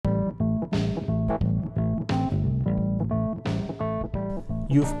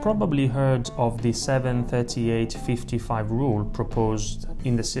You've probably heard of the 7-38-55 rule proposed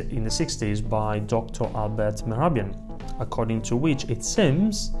in the 60s by Dr. Albert Mehrabian, according to which it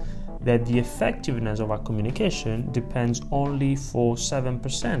seems that the effectiveness of our communication depends only for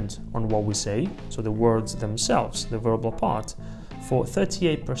 7% on what we say, so the words themselves, the verbal part, for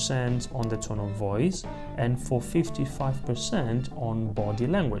 38% on the tone of voice, and for 55% on body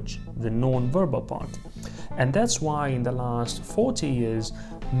language, the non-verbal part. And that's why in the last 40 years,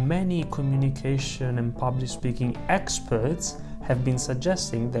 many communication and public speaking experts have been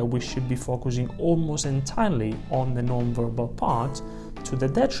suggesting that we should be focusing almost entirely on the non-verbal part, to the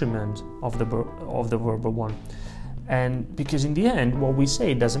detriment of the verbal one. And because in the end, what we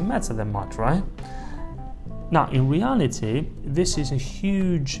say doesn't matter that much, right? Now, in reality, this is a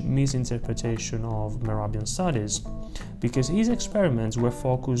huge misinterpretation of Mehrabian's studies, because his experiments were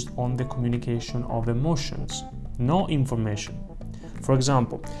focused on the communication of emotions, not information. For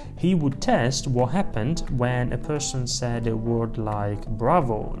example, he would test what happened when a person said a word like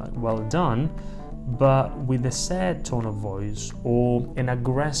bravo, like well done, but with a sad tone of voice or an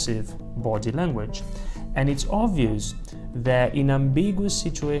aggressive body language. And it's obvious that in ambiguous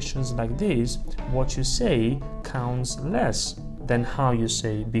situations like this, what you say counts less than how you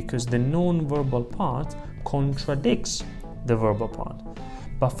say, because the non-verbal part contradicts the verbal part.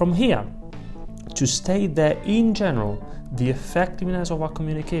 But from here, to state that in general, the effectiveness of our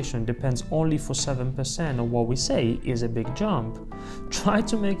communication depends only for 7% of what we say is a big jump. Try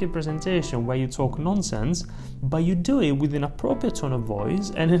to make a presentation where you talk nonsense, but you do it with an appropriate tone of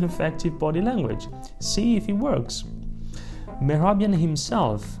voice and an effective body language. See if it works. Mehrabian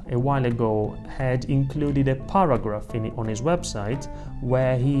himself, a while ago, had included a paragraph on his website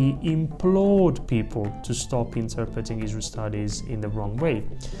where he implored people to stop interpreting his studies in the wrong way.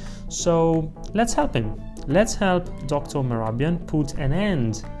 So let's help him. Let's help Dr. Mehrabian put an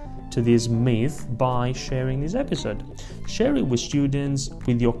end to this myth by sharing this episode. Share it with students,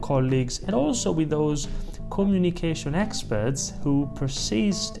 with your colleagues, and also with those communication experts who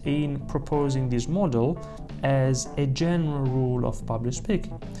persist in proposing this model as a general rule of public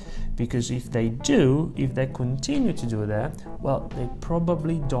speaking. Because if they continue to do that, well, they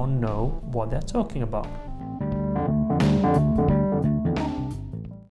probably don't know what they're talking about.